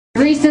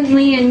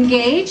recently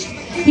engaged.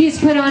 He's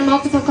put on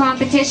multiple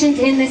competitions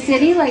in the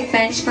city, like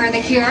Bench for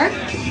the Cure.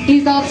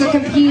 He's also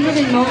competed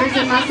in Motors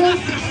and Muscles.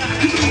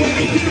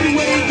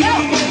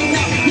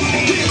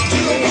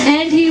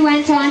 And he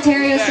went to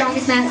Ontario's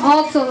Strongest Man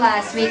also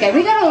last weekend.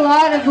 We got a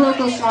lot of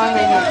local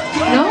strongmen here.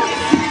 No?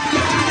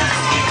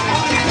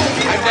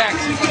 I'm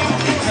next.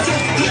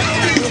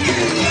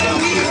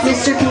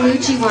 Mr.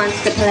 Colucci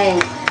wants to play.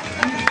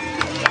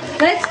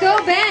 Let's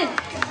go, Ben.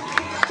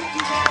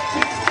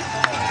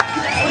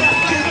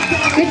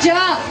 Good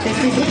job. This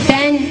is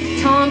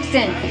Ben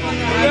Thompson.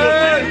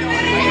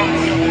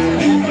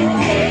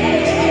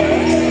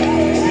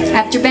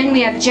 After Ben,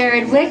 we have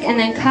Jared Wick and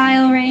then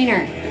Kyle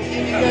Rayner.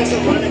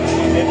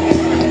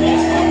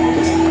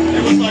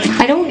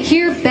 I don't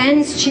hear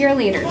Ben's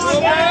cheerleaders.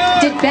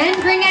 Did Ben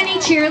bring any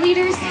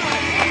cheerleaders?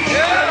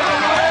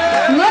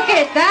 Look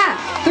at that.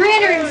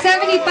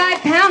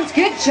 375 pounds.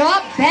 Good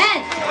job,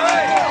 Ben.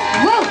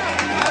 Woo.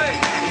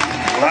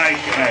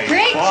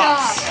 Great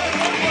job.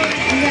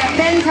 We got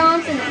Ben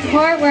Thompson, the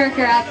support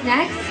worker, up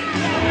next.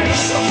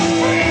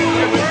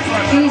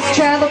 He's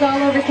traveled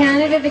all over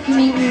Canada to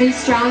compete in these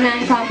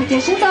strongman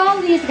competitions. All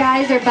of these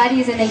guys are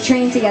buddies and they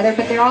train together,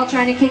 but they're all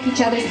trying to kick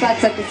each other's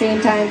butts at the same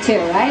time too,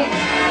 right?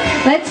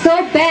 Let's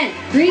go, Ben.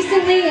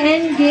 Recently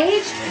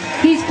engaged.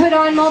 He's put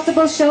on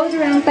multiple shows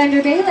around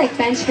Thunder Bay, like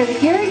Bench for the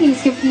Cure.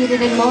 He's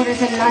competed in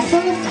Motors and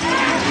Muscles.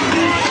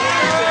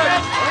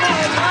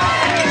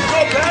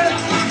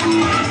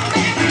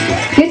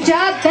 Good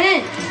job,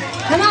 Ben.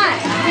 Come on.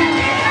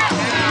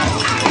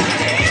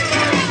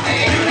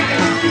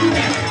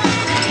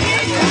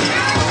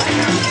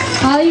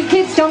 All you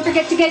kids, don't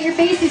forget to get your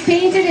faces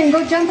painted and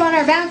go jump on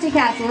our bouncy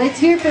castle. It's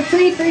here for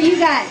free for you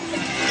guys.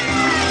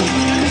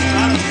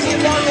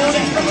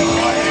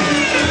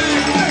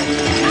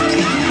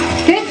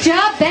 Good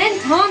job, Ben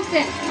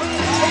Thompson.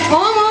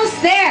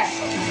 Almost there.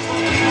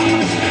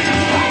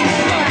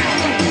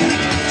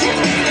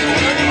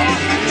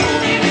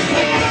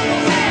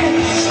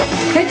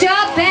 Good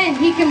job, Ben.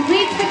 He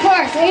completes the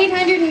course.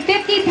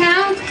 850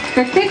 pounds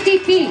for 50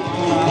 feet.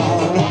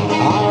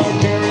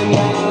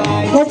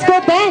 Let's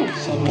go, Ben.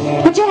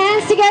 Put your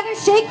hands together.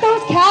 Shake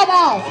those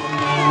cowbells.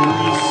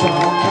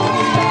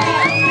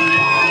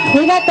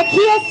 We got the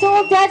Kia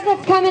Soul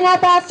deadlift coming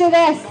up after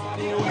this.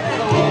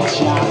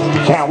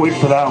 Can't wait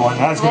for that one.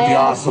 That's going to be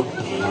awesome.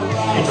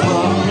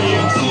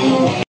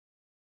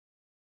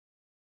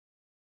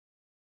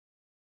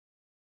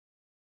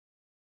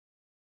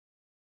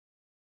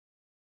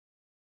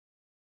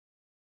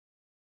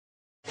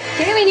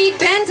 Okay, we need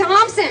Ben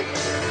Thompson.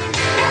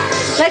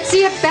 Let's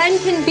see if Ben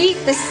can beat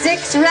the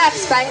 6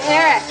 reps by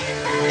Eric.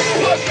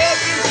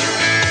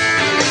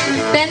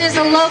 Ben is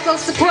a local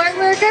support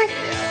worker.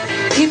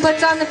 He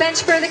puts on the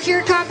Bench for the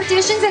Cure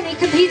competitions and he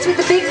competes with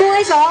the big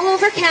boys all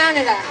over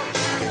Canada.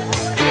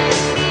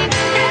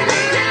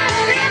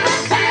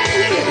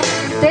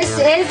 This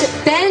is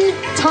Ben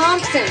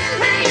Thompson.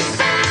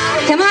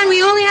 Come on,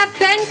 we only have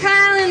Ben,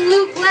 Kyle, and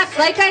Luke left.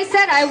 Like I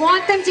said, I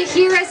want them to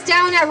hear us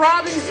down at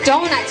Robin's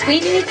Donuts. We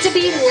need to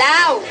be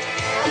loud.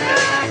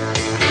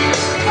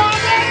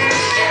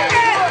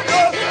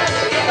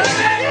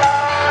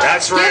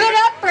 That's right. Give it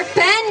up for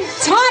Ben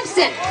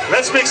Thompson.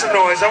 Let's make some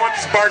noise. I want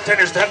these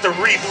bartenders to have to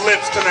read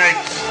lips tonight.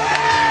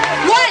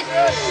 1,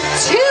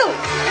 2,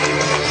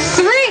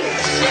 3,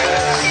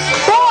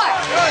 4,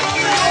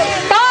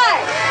 5.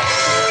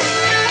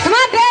 Come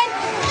on, Ben.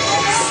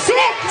 6,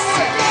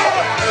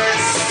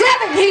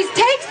 7. He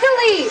takes the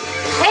lead.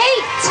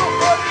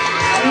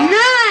 8,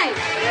 9.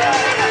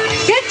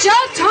 Good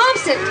job,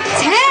 Thompson.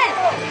 10.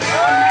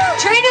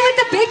 Training with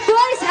the big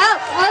boys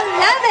help.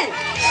 11.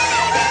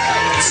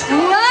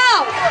 12.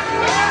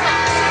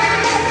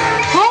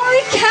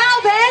 Holy cow,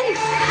 Ben.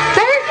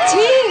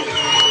 13.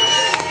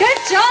 Good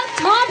job,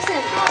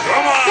 Thompson.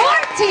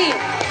 14.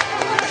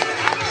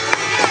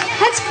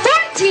 That's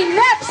 14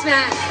 reps,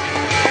 man.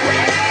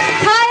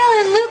 Kyle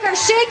and Luke are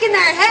shaking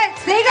their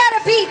heads. They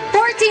gotta beat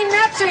 14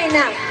 reps right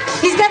now.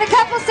 He's got a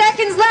couple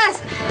seconds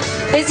left.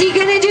 Is he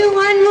gonna do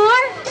one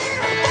more?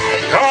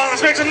 Come on,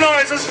 let's make some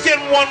noise. Let's get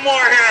one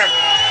more here.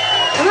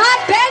 Come on,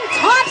 Ben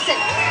Thompson.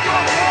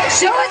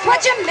 Show us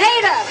what you're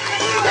made of.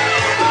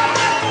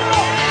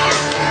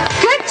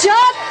 Good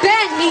job,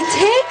 Ben. He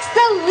takes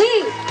the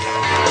lead.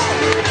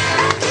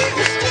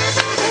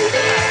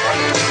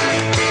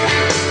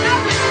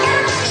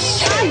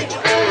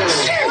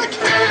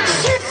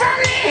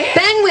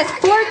 Ben with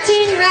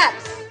 14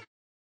 reps.